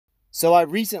So I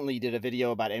recently did a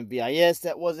video about MVIS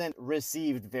that wasn't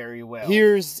received very well.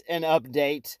 Here's an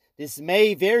update. This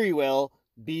may very well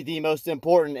be the most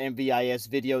important MVIS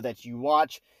video that you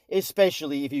watch,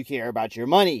 especially if you care about your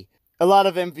money. A lot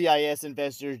of MVIS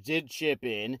investors did chip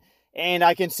in, and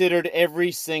I considered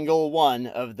every single one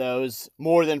of those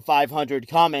more than 500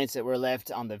 comments that were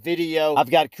left on the video.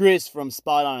 I've got Chris from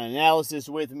Spot On Analysis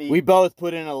with me. We both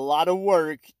put in a lot of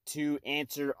work to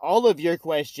answer all of your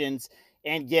questions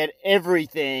and get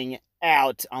everything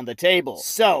out on the table.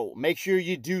 So make sure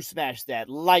you do smash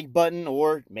that like button,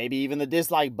 or maybe even the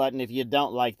dislike button if you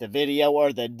don't like the video,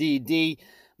 or the DD,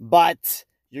 but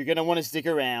you're gonna want to stick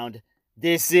around.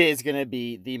 This is gonna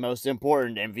be the most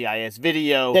important MVIS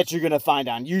video that you're gonna find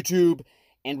on YouTube,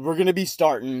 and we're gonna be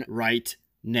starting right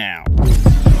now.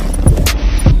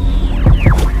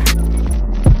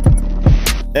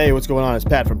 Hey, what's going on? It's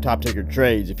Pat from Top Ticker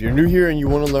Trades. If you're new here and you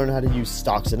want to learn how to use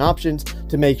stocks and options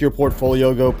to make your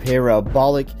portfolio go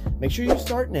parabolic, make sure you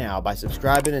start now by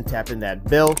subscribing and tapping that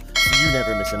bell so you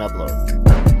never miss an upload.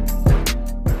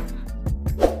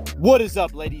 What is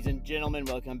up, ladies and gentlemen?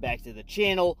 Welcome back to the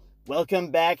channel. Welcome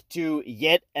back to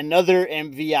yet another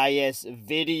MVIS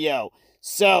video.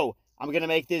 So, I'm going to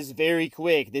make this very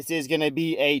quick. This is going to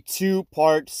be a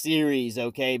two-part series,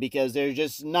 okay? Because there's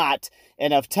just not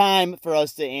enough time for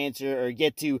us to answer or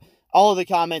get to all of the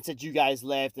comments that you guys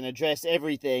left and address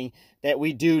everything that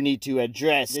we do need to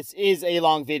address. This is a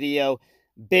long video.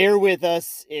 Bear with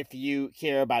us if you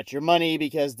care about your money,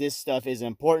 because this stuff is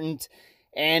important.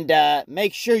 And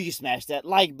make sure you smash that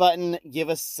like button. Give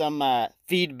us some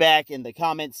feedback in the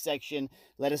comments section.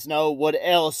 Let us know what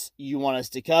else you want us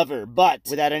to cover. But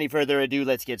without any further ado,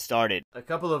 let's get started. A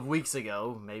couple of weeks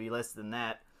ago, maybe less than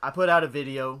that, I put out a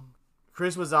video.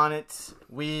 Chris was on it.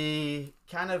 We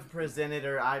kind of presented,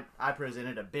 or I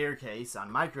presented a bear case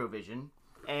on Microvision.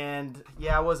 And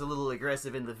yeah, I was a little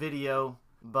aggressive in the video,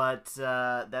 but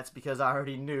that's because I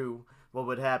already knew what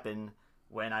would happen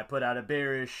when I put out a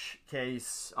bearish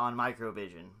case on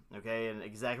Microvision, okay? And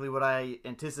exactly what I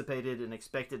anticipated and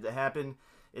expected to happen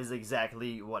is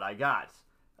exactly what I got.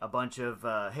 A bunch of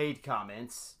hate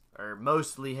comments, or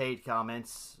mostly hate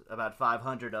comments, about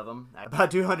 500 of them,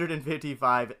 about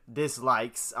 255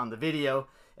 dislikes on the video,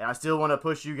 and I still want to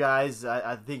push you guys.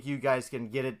 I think you guys can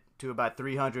get it to about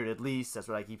 300 at least. That's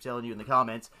what I keep telling you in the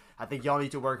comments. I think y'all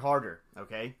need to work harder,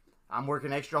 okay? I'm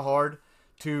working extra hard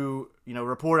to,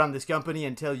 report on this company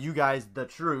and tell you guys the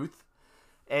truth.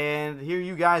 And here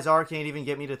you guys are, can't even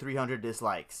get me to 300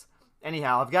 dislikes.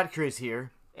 Anyhow, I've got Chris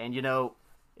here. And,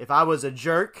 if I was a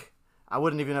jerk, I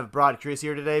wouldn't even have brought Chris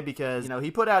here today, because,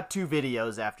 he put out two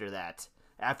videos after that.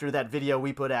 After that video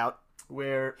we put out,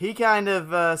 where he kind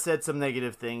of said some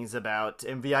negative things about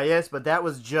MVIS, but that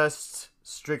was just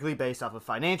strictly based off of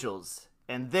financials.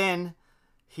 And then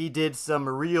he did some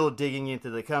real digging into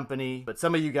the company. But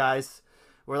some of you guys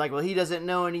we're like, well, he doesn't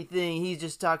know anything. He's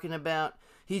just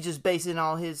he's just basing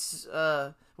all his,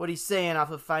 what he's saying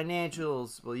off of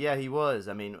financials. Well, yeah, he was.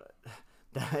 I mean,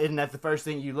 isn't that the first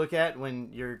thing you look at when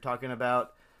you're talking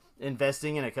about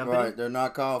investing in a company? Right. They're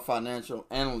not called financial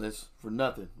analysts for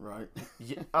nothing, right?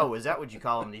 Yeah. Oh, is that what you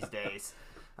call them these days?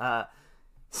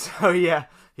 So, yeah,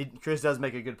 Chris does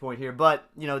make a good point here. But,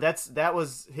 that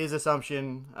was his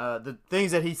assumption. The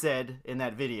things that he said in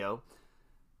that video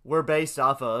were based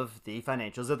off of the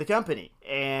financials of the company.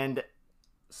 And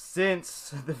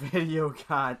since the video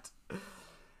got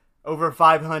over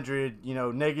 500,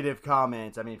 negative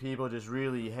comments, I mean, people just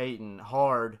really hating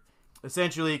hard,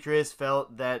 essentially Chris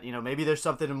felt that, maybe there's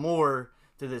something more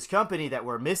to this company that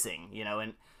we're missing,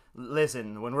 and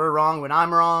listen, when we're wrong, when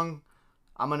I'm wrong,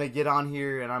 I'm going to get on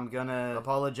here and I'm going to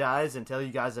apologize and tell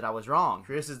you guys that I was wrong.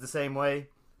 Chris is the same way.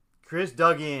 Chris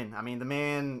dug in. I mean, the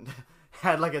man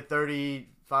had like a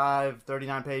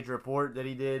 39-page report that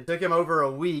he did. Took him over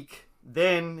a week.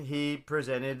 Then he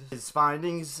presented his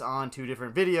findings on two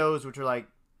different videos, which are like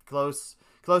close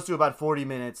to about 40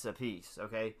 minutes a piece,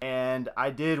 okay? And I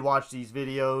did watch these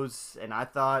videos, and I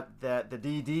thought that the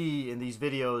DD in these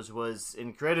videos was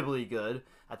incredibly good.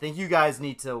 I think you guys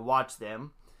need to watch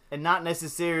them. And not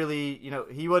necessarily,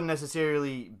 he wasn't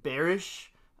necessarily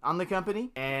bearish on the company.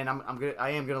 And I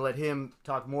am gonna let him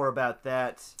talk more about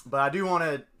that. But I do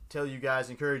want to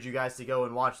encourage you guys to go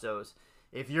and watch those.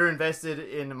 If you're invested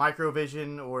in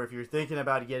Microvision, or if you're thinking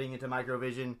about getting into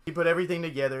Microvision, he put everything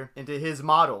together into his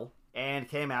model and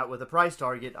came out with a price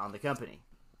target on the company.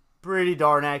 Pretty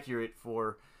darn accurate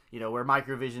for, where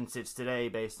Microvision sits today,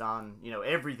 based on,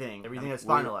 everything that's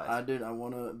finalized. I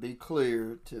want to be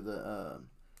clear to the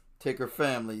Ticker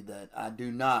family that I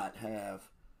do not have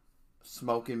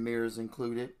smoke and mirrors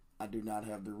included. I do not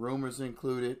have the rumors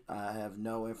included. I have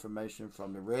no information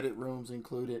from the Reddit rooms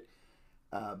included.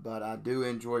 But I do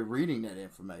enjoy reading that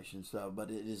information. So, but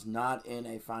it is not in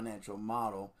a financial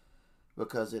model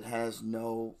because it has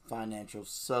no financial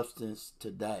substance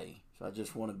today. So I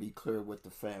just want to be clear with the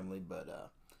family.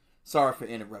 But sorry for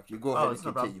interrupting you. Go ahead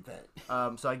and continue,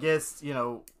 Pat. So I guess,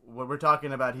 what we're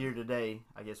talking about here today,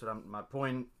 I guess my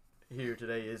point here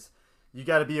today is you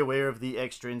got to be aware of the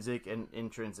extrinsic and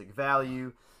intrinsic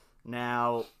value.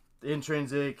 Now,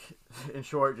 intrinsic, in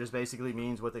short, just basically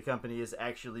means what the company is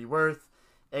actually worth.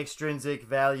 Extrinsic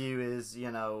value is,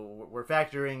 we're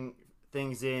factoring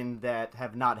things in that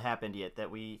have not happened yet,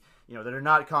 that that are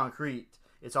not concrete.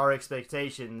 It's our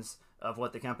expectations of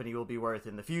what the company will be worth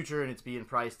in the future, and it's being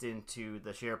priced into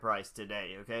the share price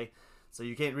today, okay? So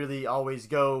you can't really always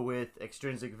go with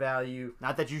extrinsic value.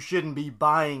 Not that you shouldn't be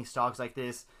buying stocks like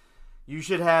this. You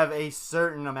should have a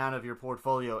certain amount of your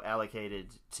portfolio allocated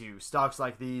to stocks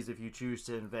like these if you choose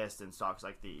to invest in stocks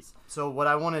like these. So what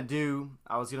I want to do,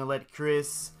 I was going to let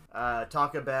Chris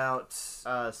talk about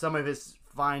some of his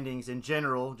findings in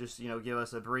general, just, give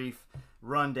us a brief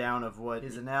rundown of what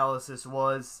his analysis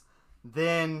was.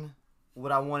 Then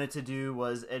what I wanted to do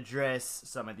was address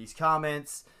some of these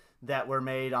comments that were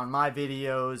made on my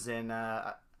videos, and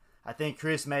I think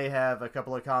Chris may have a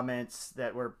couple of comments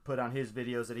that were put on his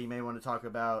videos that he may want to talk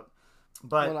about.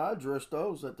 But I addressed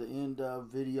those at the end of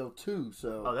video 2.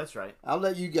 So that's right. I'll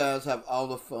let you guys have all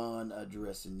the fun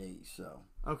addressing these. So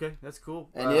okay, that's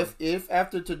cool. And if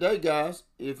after today, guys,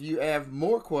 if you have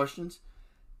more questions,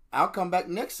 I'll come back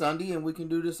next Sunday and we can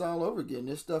do this all over again.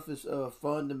 This stuff is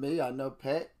fun to me. I know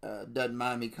Pat doesn't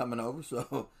mind me coming over,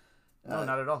 so no,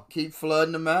 not at all. Keep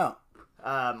flooding them out.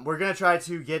 We're gonna try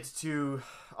to get to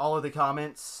all of the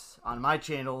comments on my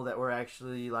channel that were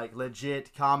actually like legit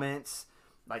comments,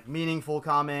 like meaningful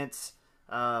comments.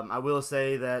 I will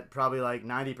say that probably like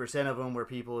 90% of them were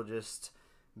people just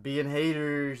being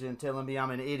haters and telling me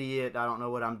I'm an idiot. I don't know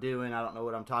what I'm doing. I don't know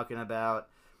what I'm talking about.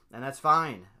 And that's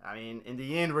fine. I mean, in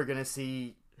the end, we're going to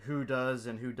see who does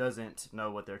and who doesn't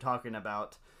know what they're talking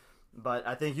about. But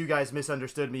I think you guys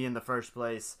misunderstood me in the first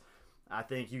place. I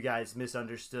think you guys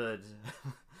misunderstood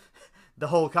the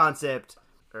whole concept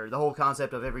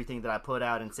of everything that I put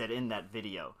out and said in that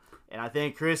video. And I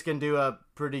think Chris can do a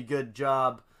pretty good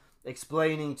job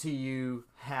explaining to you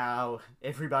how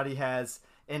everybody has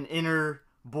an inner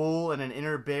bull and an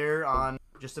inner bear on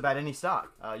just about any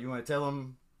stock. You want to tell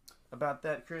them about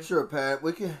that, Chris? Sure, Pat.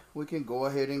 We can go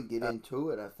ahead and get into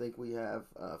it. I think we have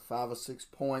 5 or 6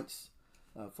 points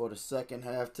for the second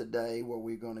half today, where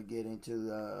we're going to get into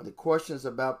the questions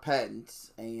about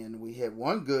patents. And we had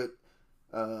one good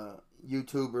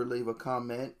YouTuber leave a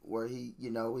comment where he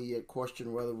had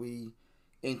questioned whether we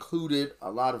included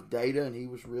a lot of data, and he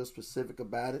was real specific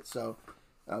about it. So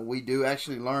we do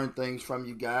actually learn things from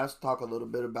you guys. Talk a little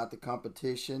bit about the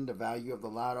competition, the value of the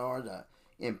LiDAR, the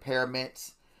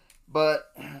impairments.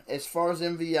 But as far as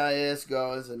MVIS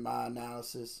goes in my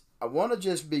analysis, I want to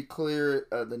just be clear.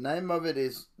 The name of it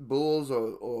is Bulls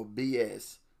or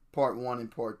BS, Part 1 and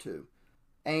Part 2.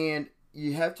 And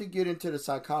you have to get into the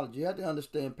psychology. You have to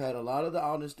understand, Pat, a lot of the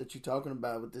audience that you're talking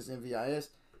about with this MVIS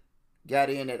got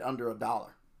in at under $1.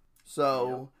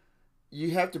 So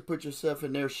you have to put yourself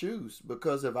in their shoes,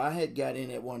 because if I had got in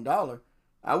at $1,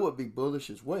 I would be bullish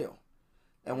as well.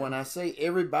 And when I say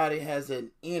everybody has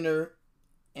an inner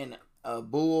and a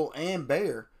bull and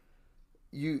bear,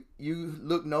 you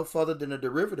look no further than the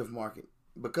derivative market,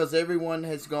 because everyone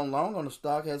has gone long on the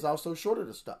stock has also shorted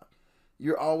the stock.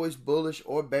 You're always bullish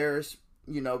or bearish,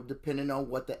 depending on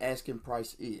what the asking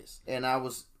price is. And I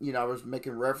was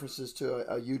making references to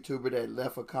a YouTuber that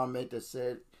left a comment that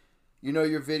said,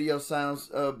 your video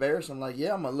sounds bearish. I'm like,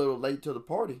 yeah, I'm a little late to the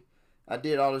party. I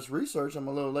did all this research. I'm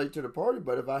a little late to the party,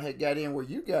 but if I had got in where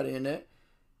you got in at,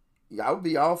 I would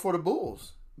be all for the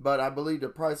bulls. But I believe the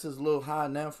price is a little high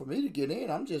now for me to get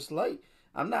in. I'm just late.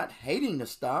 I'm not hating the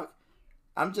stock.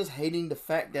 I'm just hating the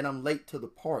fact that I'm late to the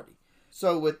party.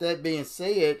 So with that being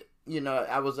said,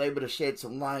 I was able to shed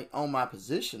some light on my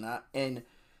position. And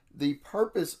the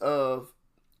purpose of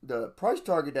the price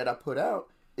target that I put out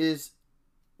is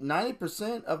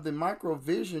 90% of the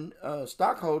Microvision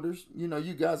stockholders,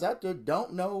 you guys out there,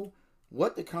 don't know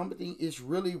what the company is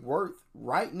really worth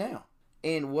right now.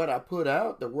 And what I put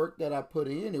out, the work that I put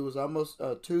in, it was almost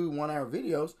 2 one-hour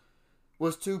videos,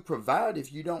 was to provide,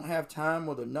 if you don't have time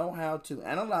or the know-how to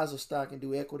analyze a stock and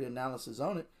do equity analysis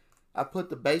on it, I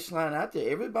put the baseline out there.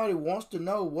 Everybody wants to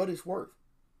know what it's worth.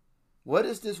 What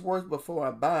is this worth before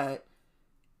I buy it?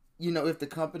 If the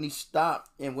company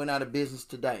stopped and went out of business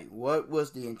today, what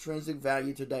was the intrinsic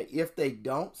value today? If they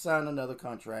don't sign another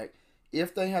contract,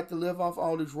 if they have to live off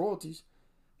all these royalties,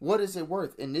 what is it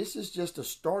worth? And this is just a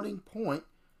starting point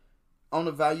on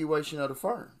the valuation of the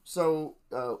firm. So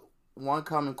one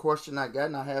common question I got,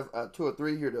 and I have 2 or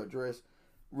 3 here to address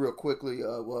real quickly,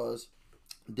 was,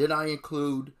 did I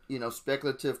include,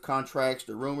 speculative contracts,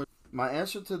 the rumors? My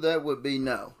answer to that would be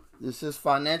no. This is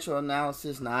financial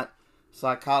analysis, not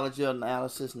psychology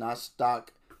analysis, not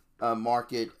stock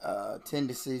market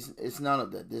tendencies. It's none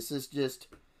of that. This is just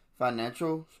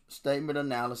financial statement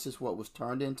analysis, what was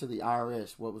turned into the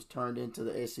IRS, what was turned into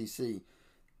the SEC.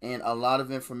 And a lot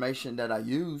of information that I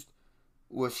used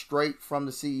was straight from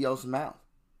the CEO's mouth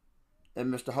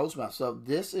and Mr. Host's mouth. So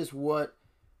this is what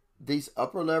these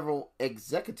upper level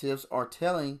executives are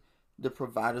telling the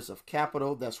providers of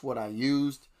capital. That's what I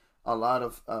used. A lot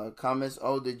of comments,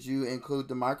 oh, did you include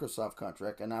the Microsoft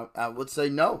contract? And I would say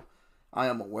no. I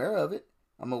am aware of it.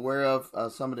 I'm aware of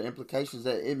some of the implications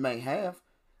that it may have.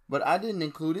 But I didn't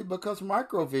include it because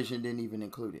Microvision didn't even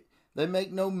include it. They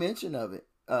make no mention of it,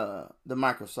 the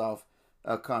Microsoft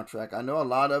contract. I know a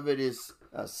lot of it is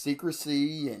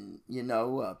secrecy and,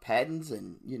 patents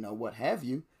and, what have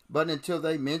you. But until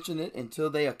they mention it, until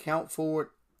they account for it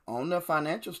on their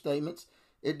financial statements,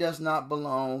 it does not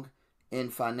belong in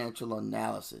financial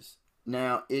analysis.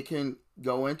 Now, it can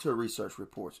go into research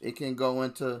reports. It can go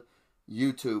into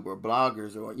YouTube or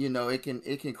bloggers, or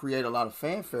it can create a lot of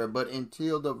fanfare, but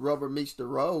until the rubber meets the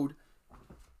road,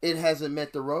 it hasn't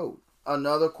met the road.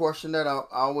 Another question that I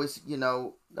always,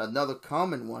 another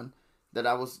common one that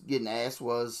I was getting asked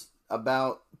was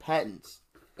about patents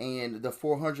and the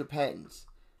 400 patents,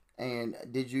 and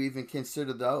did you even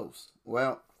consider those?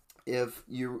 Well, if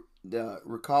you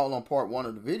recall on part 1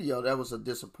 of the video, that was a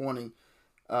disappointing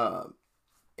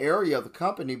area of the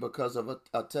company because of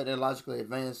a technologically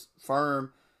advanced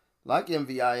firm like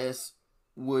MVIS.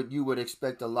 You would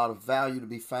expect a lot of value to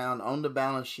be found on the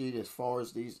balance sheet as far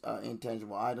as these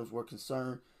intangible items were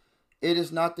concerned. It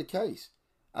is not the case.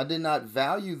 I did not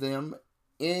value them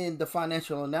in the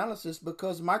financial analysis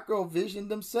because Microvision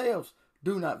themselves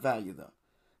do not value them.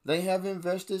 They have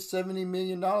invested $70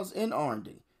 million in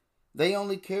R&D. They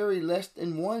only carry less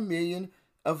than $1 million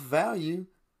of value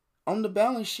on the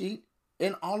balance sheet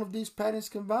in all of these patents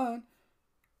combined.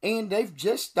 And they've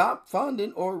just stopped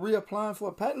funding or reapplying for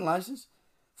a patent license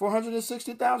for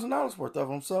 $160,000 worth of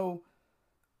them. So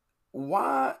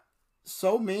why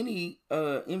so many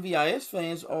MVIS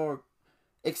fans are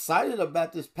excited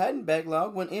about this patent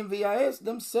backlog when MVIS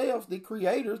themselves, the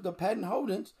creators, the patent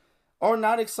holdings, are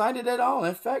not excited at all?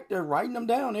 In fact, they're writing them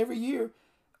down every year,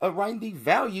 writing the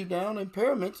value down,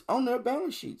 impairments on their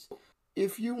balance sheets.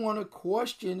 If you want to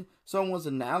question someone's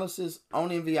analysis on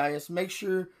MVIS, make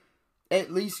sure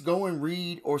at least go and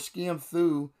read or skim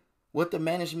through what the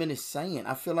management is saying.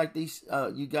 I feel like these,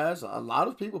 you guys, a lot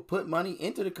of people put money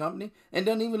into the company and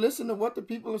don't even listen to what the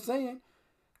people are saying.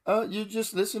 You're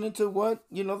just listening to what,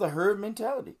 the herd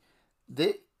mentality.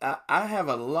 I have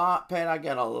a lot, Pat, I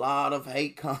got a lot of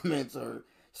hate comments or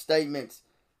statements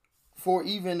for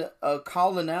even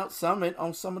calling out Summit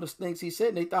on some of the things he said.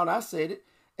 And they thought I said it.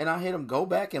 And I had them go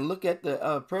back and look at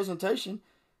the presentation.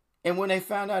 And when they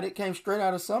found out it came straight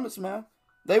out of Summit's mouth,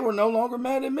 they were no longer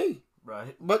mad at me.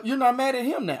 Right. But you're not mad at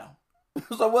him now.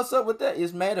 So what's up with that?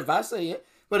 It's mad if I say it.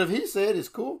 But if he said it, it's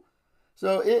cool.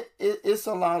 So it's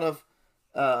a lot of,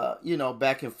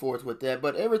 back and forth with that.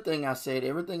 But everything I said,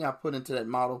 everything I put into that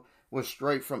model was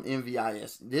straight from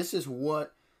MVIS. This is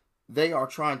what they are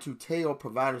trying to tell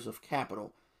providers of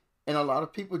capital. And a lot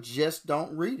of people just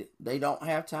don't read it. They don't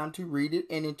have time to read it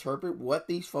and interpret what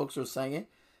these folks are saying.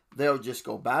 They'll just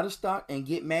go buy the stock and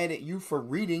get mad at you for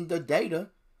reading the data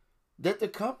that the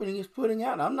company is putting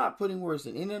out. I'm not putting words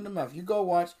in any of them mouth. You go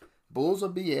watch Bulls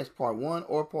of BS Part 1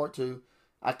 or Part 2.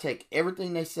 I take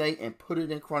everything they say and put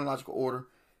it in chronological order.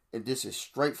 And this is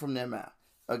straight from their mouth.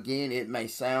 Again, it may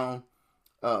sound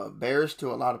bearish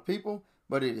to a lot of people,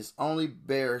 but it is only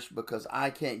bearish because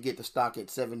I can't get the stock at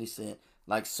 70 cents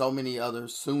like so many other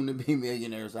soon-to-be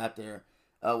millionaires out there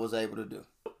was able to do.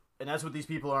 And that's what these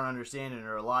people aren't understanding,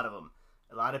 or a lot of them.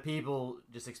 A lot of people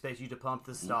just expect you to pump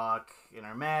the stock and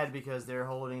are mad because they're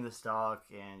holding the stock,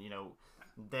 and,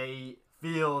 they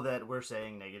feel that we're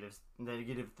saying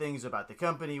negative things about the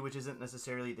company, which isn't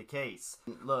necessarily the case.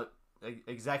 Look,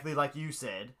 exactly like you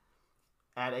said,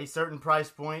 at a certain price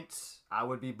point, I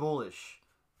would be bullish.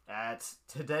 At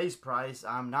today's price,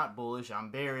 I'm not bullish, I'm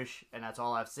bearish, and that's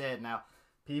all I've said. Now,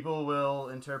 people will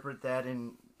interpret that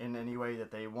in any way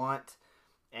that they want,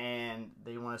 and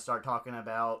they want to start talking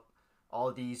about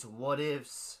all these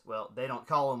what-ifs. Well, they don't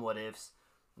call them what-ifs.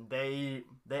 They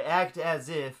act as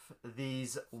if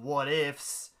these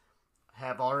what-ifs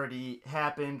have already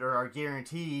happened or are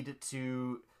guaranteed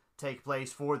to take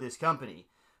place for this company.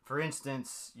 For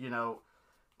instance,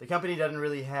 the company doesn't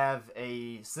really have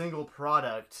a single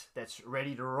product that's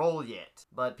ready to roll yet,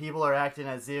 but people are acting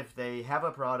as if they have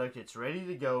a product, it's ready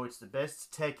to go, it's the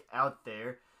best tech out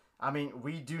there. I mean,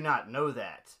 we do not know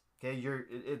that. Okay,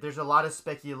 there's a lot of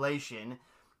speculation,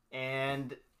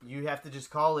 and you have to just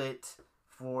call it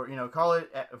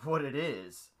what it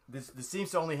is. This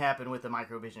seems to only happen with the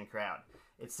Microvision crowd.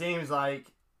 It seems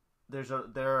like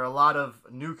there are a lot of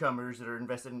newcomers that are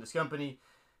invested in this company,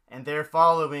 and they're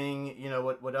following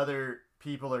what other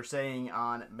people are saying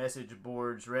on message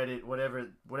boards, Reddit,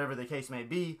 whatever the case may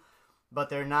be, but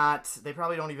they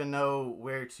probably don't even know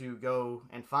where to go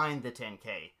and find the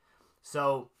 10K.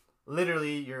 So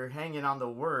literally you're hanging on the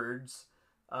words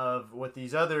of what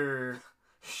these other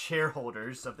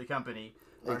shareholders of the company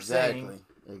are saying.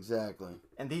 Exactly.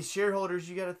 And these shareholders,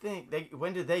 you got to think,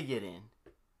 when did they get in?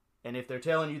 And if they're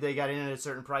telling you they got in at a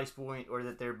certain price point, or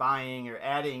that they're buying or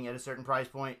adding at a certain price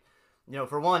point,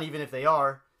 for one, even if they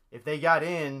got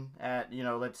in at,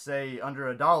 let's say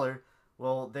under $1,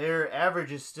 well, their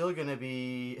average is still going to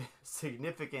be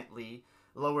significantly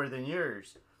lower than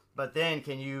yours. But then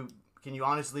can you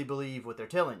honestly believe what they're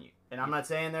telling you? And I'm not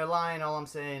saying they're lying. All I'm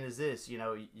saying is this, you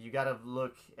got to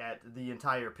look at the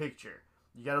entire picture.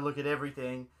 You got to look at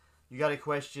everything. You got to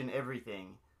question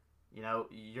everything.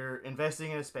 You're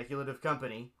investing in a speculative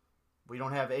company. We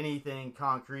don't have anything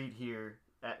concrete here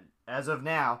as of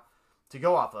now to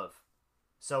go off of.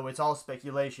 So it's all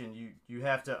speculation. You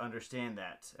have to understand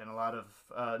that. And a lot of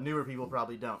newer people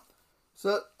probably don't.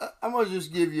 So I'm going to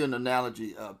just give you an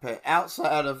analogy, Pat.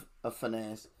 Outside of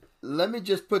finance, let me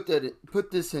just put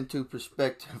this into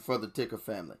perspective for the Ticker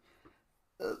family.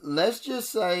 Let's just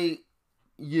say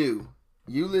you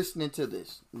listening to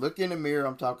this. Look in the mirror.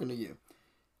 I'm talking to you.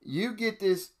 You get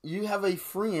this, you have a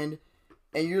friend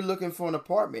and you're looking for an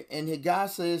apartment, and the guy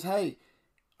says, "Hey,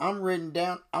 I'm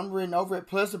renting over at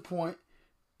Pleasant Point.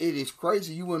 It is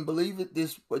crazy. You wouldn't believe it.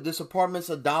 This apartment's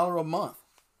 $1 a month.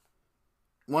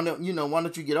 Why don't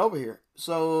you get over here?"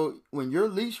 So when your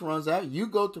lease runs out, you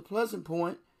go to Pleasant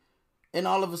Point, and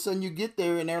all of a sudden you get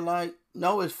there and they're like,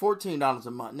 "No, it's $14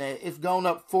 a month." Now it's gone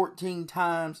up 14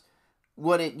 times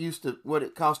what it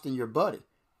costing your buddy.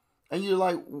 And you're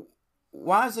like,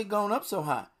 "Why is it going up so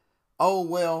high?" "Oh,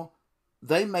 well,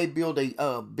 they may build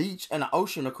a beach and an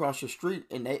ocean across the street,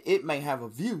 and it may have a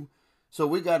view. So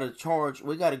we got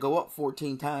to go up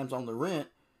 14 times on the rent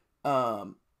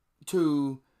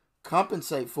to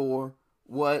compensate for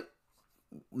what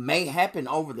may happen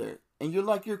over there." And you're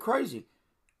like, "You're crazy.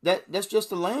 That's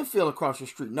just a landfill across the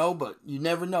street." No, but you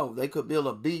never know. They could build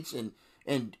a beach and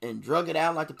drug it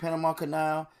out like the Panama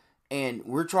Canal, and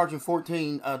we're charging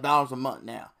 $14 a month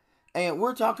now. And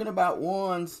we're talking about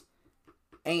 1s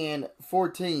and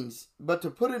 14s. But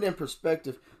to put it in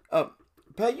perspective,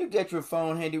 Pat, you get your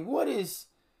phone handy. What is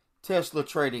Tesla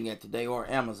trading at today, or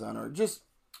Amazon, or just...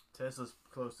 Tesla's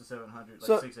close to 700,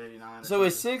 like 689. So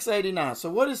it's 689. So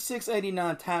what is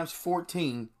 689 times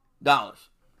 $14?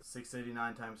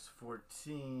 689 times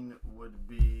 14 would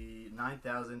be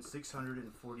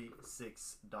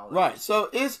 $9,646. Right. So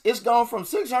it's gone from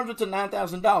 $600 to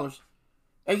 $9,000.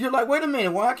 And you're like, "Wait a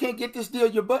minute, well, I can't get this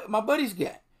deal my buddy's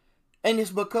got." And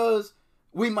it's because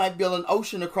we might build an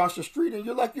ocean across the street. And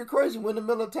you're like, "You're crazy. We're in the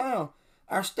middle of town.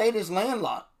 Our state is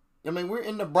landlocked. I mean, we're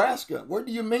in Nebraska. What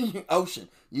do you mean ocean?"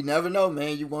 You never know,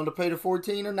 man. You want to pay the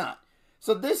 14 or not.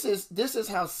 So this is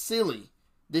how silly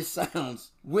this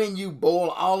sounds when you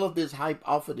boil all of this hype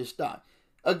off of this stock.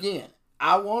 Again,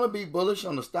 I want to be bullish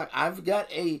on the stock. I've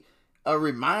got a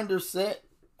reminder set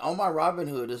on my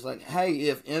Robinhood. It's like, hey,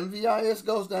 if MVIS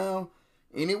goes down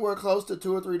anywhere close to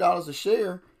 $2 or $3 a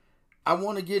share, I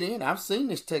want to get in. I've seen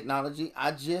this technology.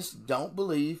 I just don't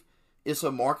believe it's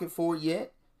a market for it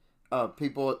yet.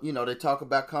 People, they talk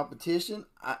about competition.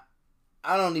 I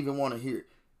don't even want to hear it.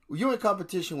 You're in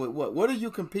competition with what? What are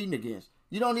you competing against?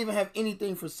 You don't even have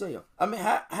anything for sale. I mean,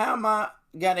 how am I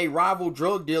got a rival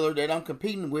drug dealer that I'm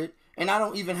competing with, and I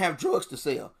don't even have drugs to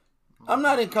sell? I'm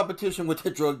not in competition with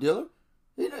the drug dealer.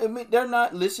 I mean, they're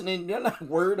not listening. They're not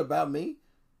worried about me.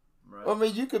 Right. I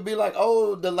mean, you could be like,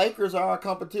 "Oh, the Lakers are our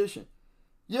competition."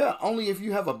 Yeah, only if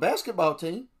you have a basketball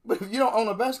team. But if you don't own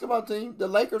a basketball team, the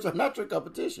Lakers are not your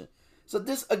competition. So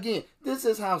this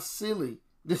is how silly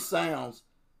this sounds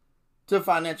to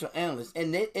financial analysts.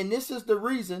 And this is the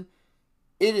reason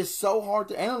it is so hard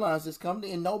to analyze this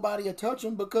company, and nobody will touch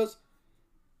them, because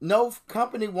no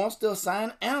company wants to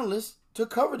assign analysts to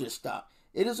cover this stock.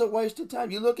 It is a waste of time.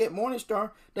 You look at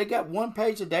Morningstar, they got one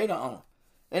page of data on.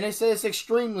 And they say it's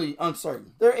extremely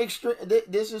uncertain.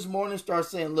 This is Morningstar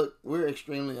saying, look, we're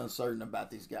extremely uncertain about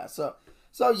these guys.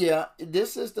 So yeah,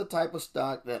 this is the type of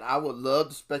stock that I would love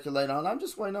to speculate on. I'm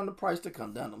just waiting on the price to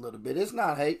come down a little bit. It's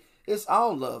not hate. It's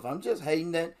all love. I'm just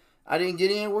hating that I didn't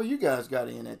get in where you guys got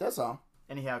in at. That's all.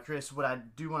 Anyhow, Chris, what I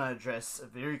do want to address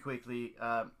very quickly,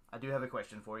 I do have a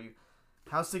question for you.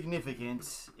 How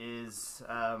significant is...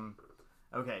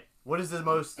 okay, what is the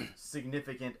most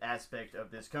significant aspect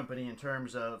of this company in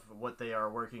terms of what they are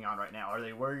working on right now? Are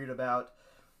they worried about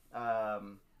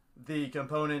the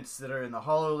components that are in the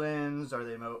HoloLens? Are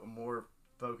they more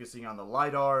focusing on the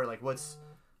LiDAR? Like, what's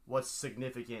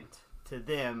significant to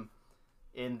them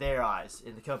in their eyes,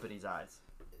 in the company's eyes?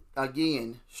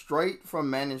 Again, straight from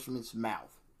management's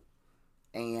mouth.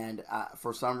 And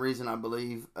for some reason, I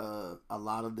believe a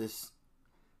lot of this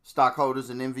stockholders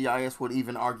in MVIS would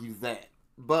even argue that.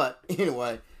 But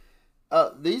anyway,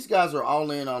 these guys are all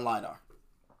in on LiDAR.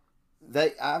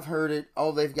 I've heard it.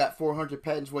 Oh, they've got 400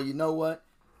 patents. Well, you know what?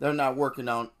 They're not working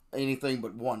on anything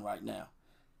but one right now.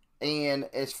 And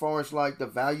as far as like the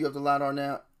value of the LiDAR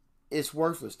now, it's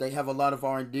worthless. They have a lot of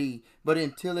R&D, but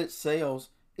until it sells,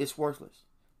 it's worthless.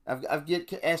 I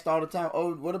get asked all the time,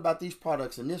 oh, what about these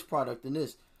products and this product and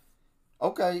this?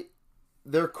 Okay,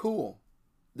 they're cool.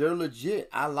 They're legit.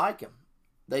 I like them.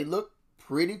 They look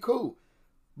pretty cool.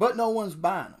 But no one's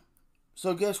buying them.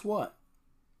 So guess what?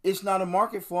 It's not a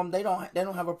market for them. They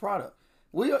don't have a product.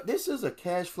 This is a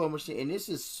cash flow machine, and this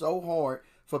is so hard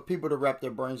for people to wrap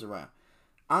their brains around.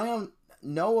 I am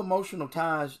no emotional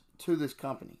ties to this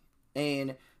company,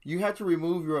 and you have to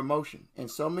remove your emotion.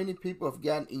 And so many people have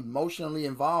gotten emotionally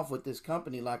involved with this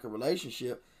company like a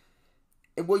relationship.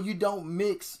 And well, you don't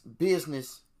mix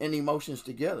business and emotions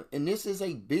together. And this is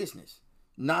a business,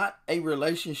 not a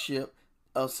relationship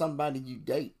of somebody you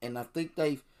date. And I think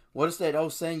what is that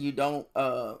old saying? You don't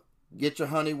get your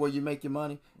honey where you make your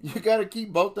money. You got to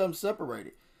keep both of them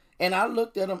separated. And I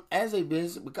looked at them as a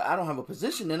business because I don't have a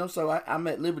position in them, so I'm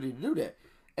at liberty to do that.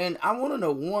 And I want to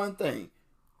know one thing.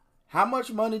 How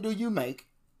much money do you make,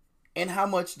 and how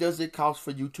much does it cost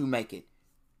for you to make it?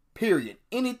 Period.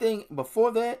 Anything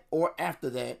before that or after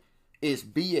that is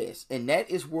BS. And that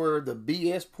is where the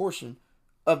BS portion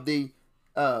of the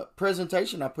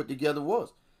presentation I put together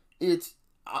was. It's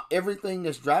everything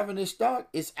that's driving this stock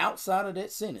is outside of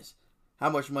that sentence. How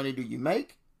much money do you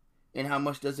make, and how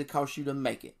much does it cost you to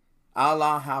make it? A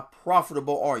la, how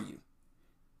profitable are you?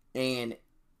 And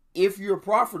if you're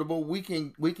profitable, we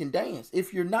can dance.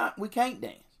 If you're not, we can't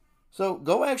dance. So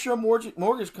go ask your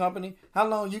mortgage company how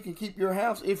long you can keep your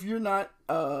house if you're not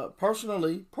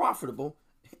personally profitable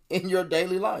in your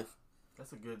daily life.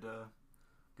 That's a good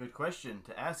question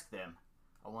to ask them.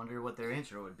 I wonder what their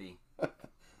answer would be.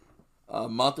 A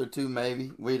month or two,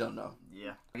 maybe. We don't know.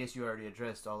 Yeah. I guess you already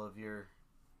addressed all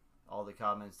the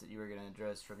comments that you were going to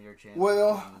address from your channel.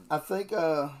 Well, I think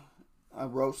I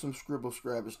wrote some scribble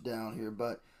scrabbles down here,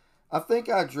 but I think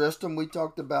I addressed them. We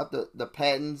talked about the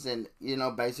patents and,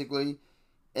 basically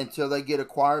until they get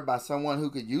acquired by someone who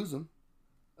could use them,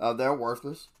 they're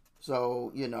worthless.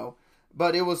 So,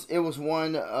 but it was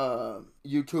one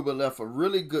YouTuber left a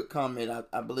really good comment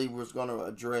I believe was going to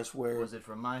address where... Was it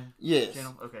from my yes.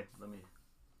 channel? Okay, let me...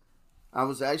 I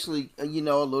was actually, a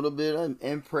little bit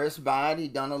impressed by it. He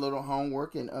done a little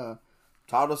homework and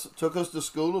took us to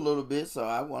school a little bit. So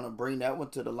I want to bring that one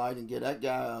to the light and get that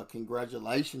guy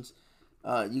congratulations.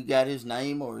 You got his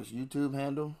name or his YouTube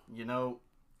handle?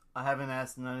 I haven't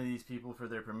asked none of these people for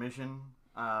their permission.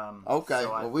 Okay,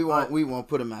 so we won't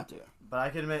put them out there. But I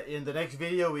can admit, in the next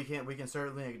video, we can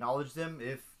certainly acknowledge them.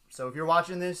 If you're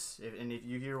watching this, and if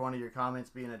you hear one of your comments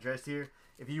being addressed here,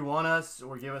 if you want us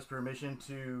or give us permission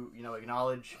to,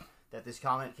 acknowledge that this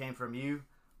comment came from you,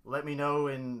 let me know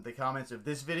in the comments of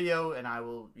this video, and I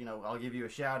will, I'll give you a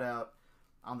shout out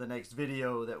on the next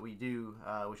video that we do,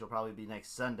 which will probably be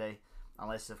next Sunday,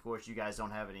 unless, of course, you guys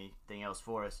don't have anything else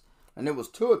for us. And it was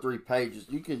 2 or 3 pages.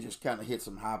 You can just kind of hit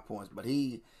some high points, but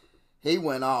he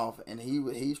went off, and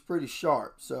he's pretty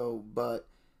sharp. So, but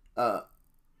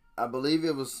I believe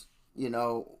it was,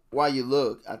 while you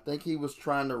look, I think he was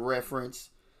trying to reference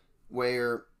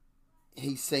where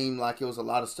he seemed like it was a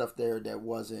lot of stuff there that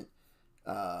wasn't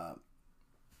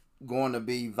going to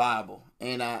be viable.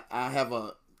 And I have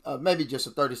a maybe just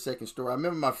a 30-second story. I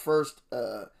remember my first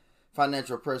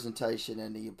financial presentation,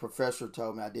 and the professor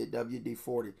told me I did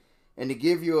WD-40. And to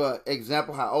give you an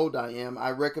example how old I am,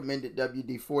 I recommended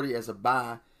WD-40 as a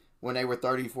buy when they were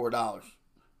 $34. How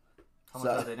much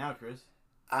are they now, Chris?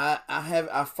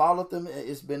 I followed them.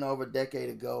 It's been over a decade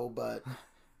ago, but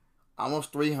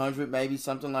almost 300, maybe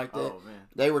something like that. Oh man,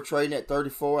 they were trading at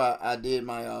 34. I did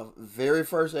my very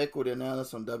first equity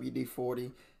analysis on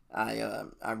WD-40.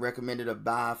 I recommended a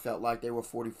buy. I felt like they were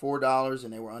 $44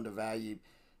 and they were undervalued,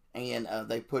 and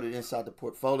they put it inside the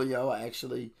portfolio. I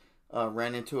actually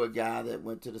ran into a guy that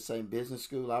went to the same business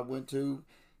school I went to,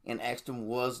 and asked him,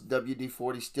 was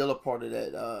WD-40 still a part of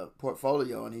that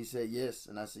portfolio? And he said yes.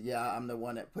 And I said, yeah, I'm the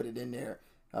one that put it in there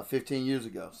 15 years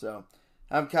ago. So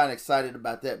I'm kind of excited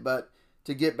about that. But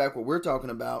to get back what we're talking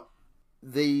about,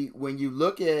 when you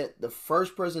look at the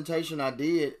first presentation I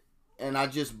did, and I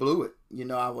just blew it. You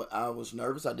know, I was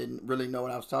nervous. I didn't really know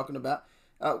what I was talking about.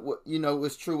 You know,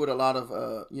 it's true with a lot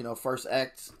of, you know, first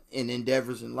acts and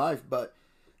endeavors in life. But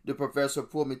the professor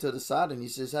pulled me to the side and he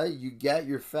says, hey, you got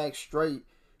your facts straight,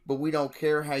 but we don't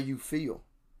care how you feel.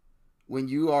 When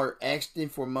you are asking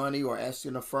for money or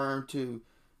asking a firm to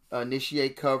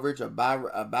initiate coverage or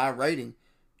buy rating,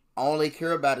 all they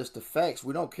care about is the facts.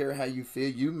 We don't care how you feel.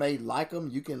 You may like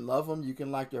them. You can love them. You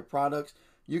can like their products.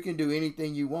 You can do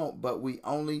anything you want, but we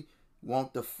only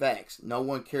want the facts. No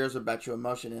one cares about your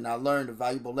emotion. And I learned a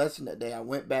valuable lesson that day. I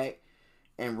went back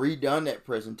and redone that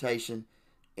presentation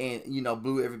and, you know,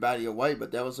 blew everybody away.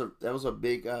 But that was a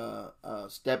big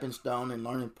stepping stone and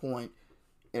learning point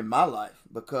in my life,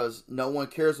 because no one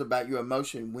cares about your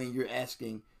emotion when you're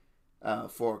asking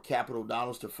for capital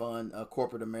dollars to fund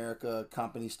corporate America,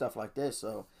 companies, stuff like this.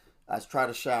 So I try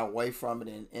to shy away from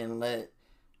it and let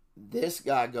this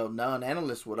guy go.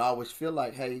 Non-analysts would always feel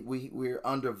like, hey, we're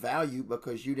undervalued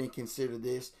because you didn't consider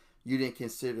this, you didn't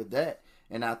consider that.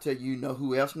 And I'll tell you, you know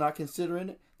who else not considering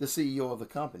it? The CEO of the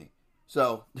company.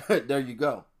 So there you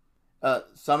go.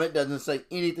 Summit doesn't say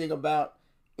anything about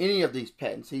any of these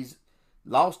patents. He's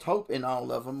lost hope in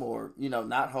all of them, or, you know,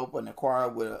 not hope, and acquire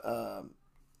would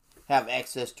have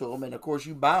access to them. And of course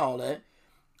you buy all that.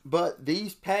 But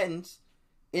these patents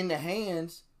in the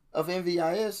hands of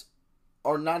MVIS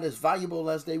are not as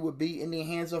valuable as they would be in the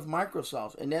hands of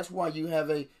Microsoft. And that's why you have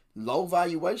a low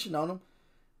valuation on them.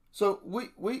 So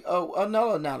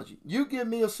another analogy. You give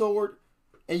me a sword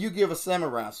and you give a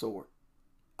samurai sword.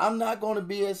 I'm not going to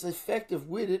be as effective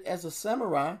with it as a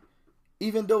samurai,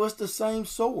 even though it's the same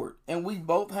sword and we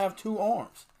both have two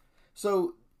arms.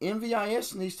 So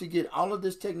MVIS needs to get all of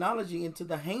this technology into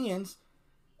the hands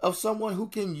of someone who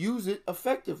can use it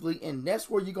effectively, and that's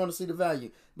where you're going to see the value.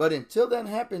 But until that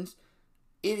happens,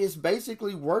 it is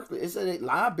basically worthless. It's a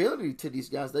liability to these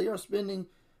guys. They are spending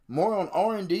more on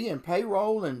R&D and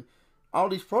payroll and all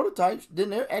these prototypes than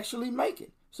they're actually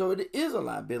making. So it is a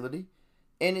liability,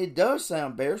 and it does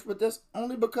sound bearish, but that's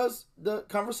only because the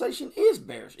conversation is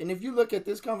bearish. And if you look at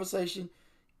this conversation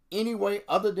anyway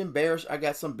other than bearish, I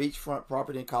got some beachfront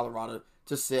property in Colorado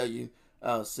to sell you.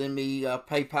 Send me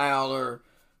PayPal or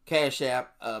Cash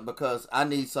App because I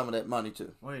need some of that money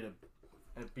too. Wait,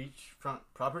 a beachfront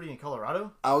property in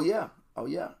Colorado? Oh yeah.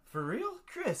 For real,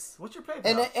 Chris? What's your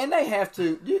PayPal? And they have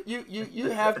to. You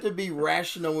have to be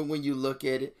rational when you look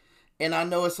at it. And I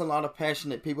know it's a lot of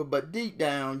passionate people, but deep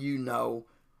down, you know,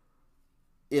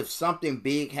 if something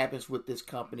big happens with this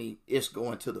company, it's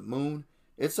going to the moon.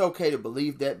 It's okay to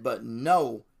believe that, but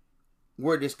know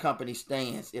where this company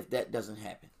stands if that doesn't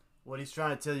happen. What he's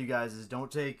trying to tell you guys is don't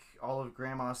take all of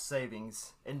Grandma's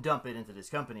savings and dump it into this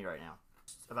company right now.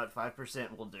 About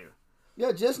 5% will do.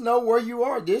 Yeah, just know where you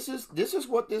are. This is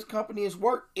what this company is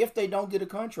worth if they don't get a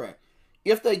contract.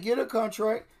 If they get a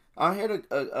contract, I had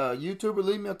a YouTuber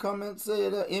leave me a comment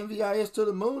said MVIS to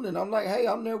the moon, and I'm like, hey,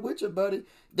 I'm there with you, buddy.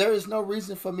 There is no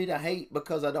reason for me to hate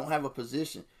because I don't have a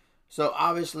position. So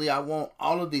obviously, I want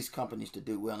all of these companies to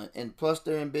do well, and plus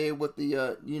they're in bed with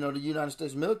the the United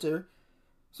States military.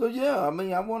 So yeah, I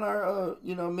mean, I want our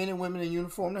men and women in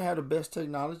uniform to have the best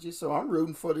technology. So I'm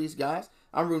rooting for these guys.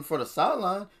 I'm rooting for the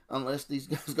sideline. Unless these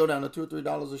guys go down to $2 or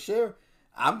 $3 a share,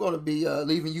 I'm going to be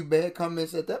leaving you bad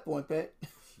comments at that point, Pat.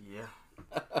 Yeah.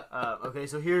 Okay,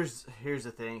 so here's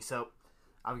the thing. So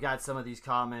I've got some of these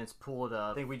comments pulled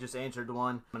up. I think we just answered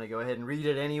one. I'm going to go ahead and read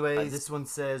it anyways. This one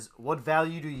says, what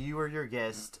value do you or your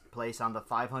guest place on the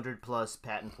 500 plus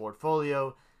patent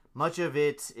portfolio? Much of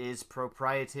it is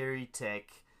proprietary tech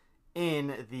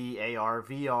in the AR,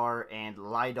 VR, and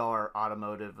LiDAR,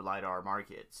 automotive LiDAR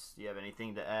markets. Do you have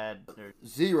anything to add?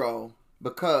 Zero,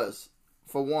 because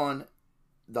for one,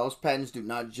 those patents do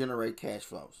not generate cash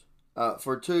flows.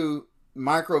 For two,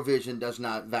 Microvision does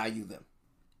not value them.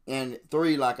 And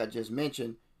three, like I just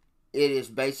mentioned, it is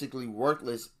basically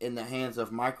worthless in the hands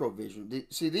of Microvision.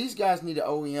 See, these guys need an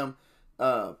OEM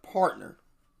partner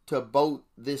to boat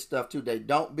this stuff too. They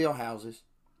don't build houses.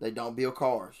 They don't build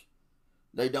cars.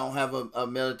 They don't have a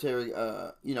military,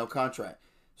 contract.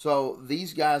 So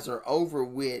these guys are over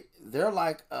with. They're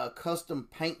like a custom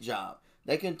paint job.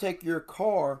 They can take your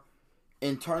car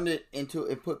and turn it into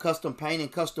and put custom paint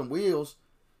and custom wheels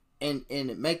and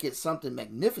make it something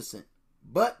magnificent.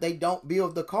 But they don't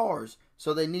build the cars,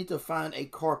 so they need to find a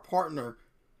car partner.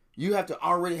 You have to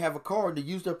already have a car to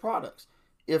use their products.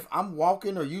 If I'm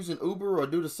walking or using Uber or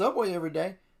do the subway every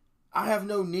day, I have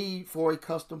no need for a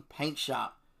custom paint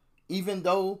shop. Even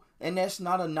though, and that's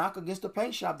not a knock against the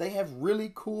paint shop, they have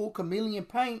really cool chameleon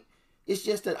paint. It's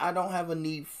just that I don't have a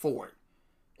need for it.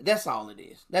 That's all it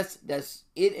is. That's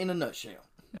it in a nutshell.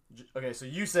 Okay, so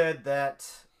you said that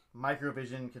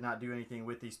Microvision cannot do anything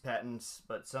with these patents,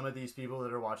 but some of these people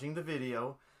that are watching the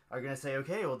video are going to say,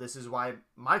 okay, well, this is why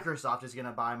Microsoft is going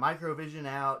to buy Microvision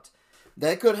out.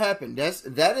 That could happen.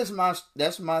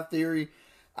 That's my theory.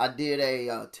 I did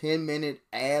a 10-minute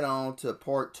add-on to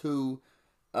part 2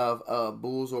 of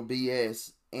Bulls or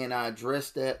BS, and I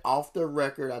addressed that off the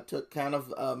record. I took kind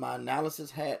of my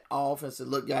analysis hat off and said,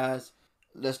 look, guys,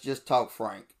 let's just talk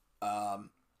frank.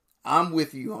 I'm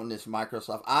with you on this,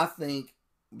 Microsoft. I think,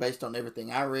 based on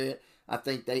everything I read, I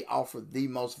think they offer the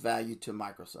most value to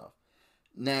Microsoft.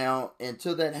 Now,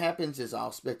 until that happens, it's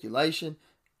all speculation.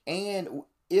 And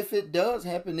if it does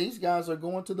happen, these guys are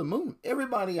going to the moon.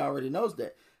 Everybody already knows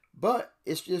that. But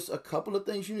it's just a couple of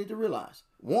things you need to realize.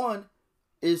 One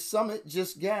is Summit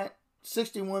just got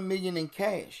 $61 million in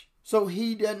cash. So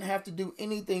he doesn't have to do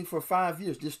anything for 5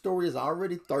 years. This story is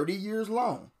already 30 years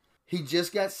long. He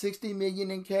just got $60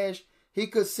 million in cash. He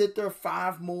could sit there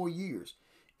 5 more years.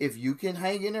 If you can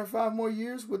hang in there 5 more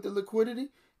years with the liquidity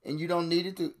and you don't need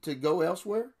it to go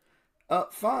elsewhere,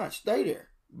 fine, stay there.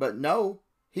 But no,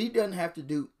 he doesn't have to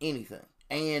do anything.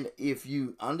 And if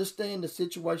you understand the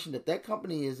situation that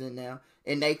company is in now,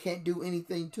 and they can't do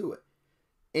anything to it,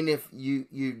 and if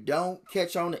you don't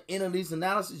catch on the end of these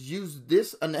analysis, use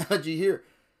this analogy here.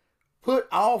 Put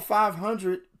all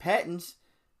 500 patents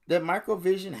that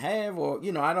Microvision have, or,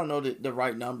 I don't know the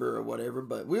right number or whatever,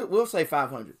 but we'll say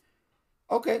 500.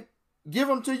 Okay, give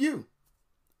them to you.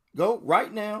 Go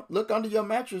right now, look under your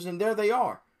mattress, and there they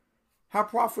are. How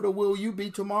profitable will you be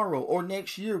tomorrow or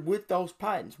next year with those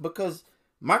patents? Because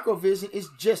Microvision is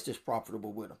just as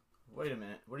profitable with them. Wait a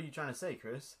minute. What are you trying to say,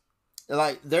 Chris?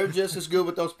 Like, they're just as good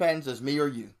with those patents as me or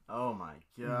you. Oh, my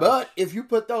God. But if you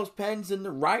put those patents in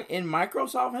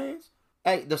Microsoft hands,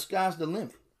 hey, the sky's the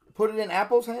limit. Put it in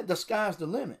Apple's hands, the sky's the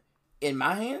limit. In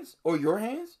my hands or your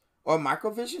hands or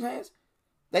Microvision's hands,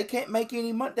 they can't make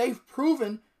any money. They've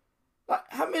proven, like,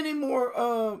 how many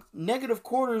more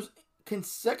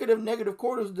consecutive negative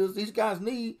quarters does these guys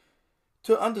need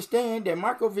to understand that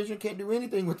Microvision can't do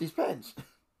anything with these patents?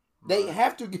 They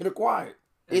have to get acquired.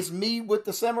 It's me with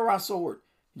the samurai sword.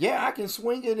 Yeah, I can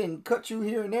swing it and cut you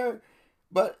here and there,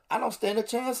 but I don't stand a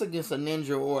chance against a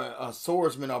ninja or a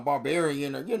swordsman or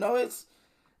barbarian. Or,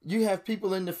 you have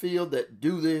people in the field that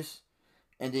do this,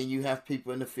 and then you have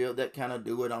people in the field that kind of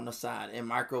do it on the side. And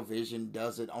Microvision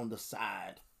does it on the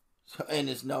side. So, and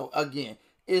it's no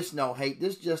hate.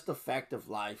 This is just a fact of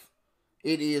life.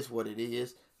 It is what it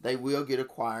is. They will get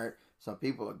acquired. Some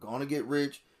people are going to get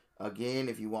rich. Again,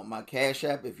 if you want my Cash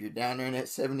App, if you're down there in that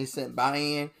 70-cent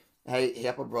buy-in, hey,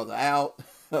 help a brother out.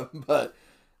 But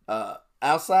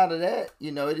outside of that,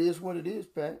 it is what it is,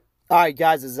 Pat. All right,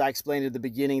 guys, as I explained at the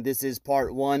beginning, this is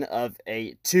part 1 of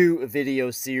a 2-video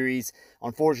series.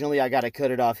 Unfortunately, I got to cut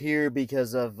it off here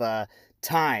because of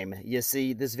time. You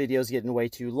see, this video is getting way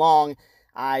too long.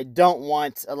 I don't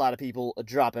want a lot of people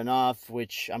dropping off,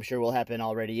 which I'm sure will happen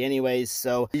already anyways.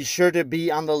 So be sure to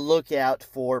be on the lookout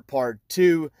for part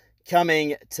 2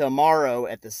 coming tomorrow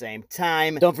at the same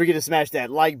time. Don't forget to smash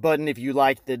that like button if you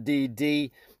like the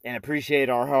DD and appreciate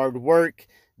our hard work.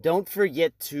 Don't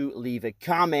forget to leave a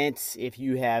comment if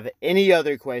you have any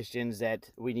other questions that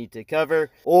we need to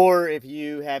cover, or if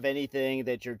you have anything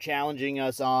that you're challenging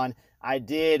us on. I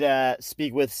did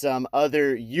speak with some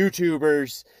other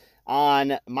YouTubers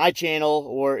on my channel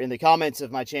or in the comments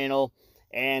of my channel,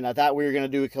 and I thought we were going to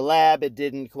do a collab. It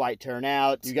didn't quite turn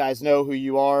out. You guys know who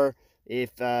you are.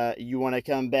 If you want to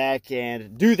come back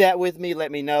and do that with me,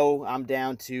 let me know. I'm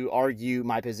down to argue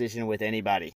my position with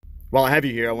anybody. While I have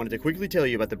you here, I wanted to quickly tell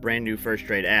you about the brand new First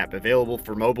Trade app, available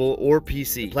for mobile or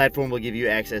PC. The platform will give you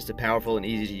access to powerful and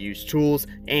easy to use tools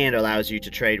and allows you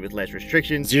to trade with less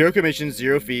restrictions, 0 commissions,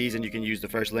 0 fees, and you can use the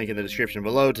first link in the description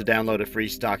below to download a free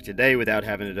stock today without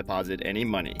having to deposit any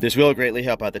money. This will greatly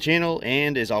help out the channel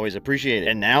and is always appreciated.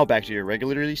 And now back to your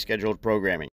regularly scheduled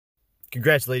programming.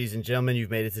 Congrats, ladies and gentlemen,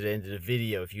 you've made it to the end of the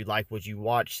video. If you like what you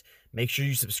watched, make sure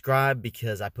you subscribe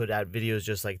because I put out videos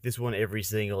just like this one every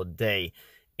single day.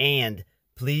 And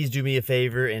please do me a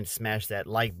favor and smash that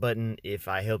like button if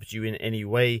I helped you in any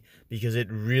way, because it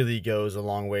really goes a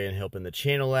long way in helping the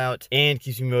channel out and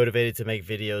keeps me motivated to make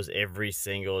videos every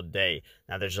single day.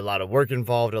 Now, there's a lot of work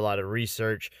involved, a lot of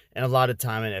research, and a lot of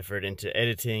time and effort into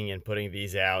editing and putting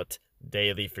these out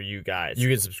daily for you guys. You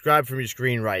can subscribe from your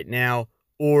screen right now,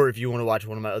 or if you want to watch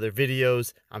one of my other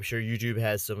videos, I'm sure YouTube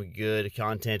has some good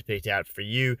content picked out for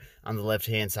you on the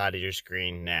left-hand side of your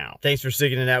screen now. Thanks for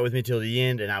sticking it out with me till the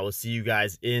end, and I will see you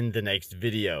guys in the next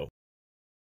video.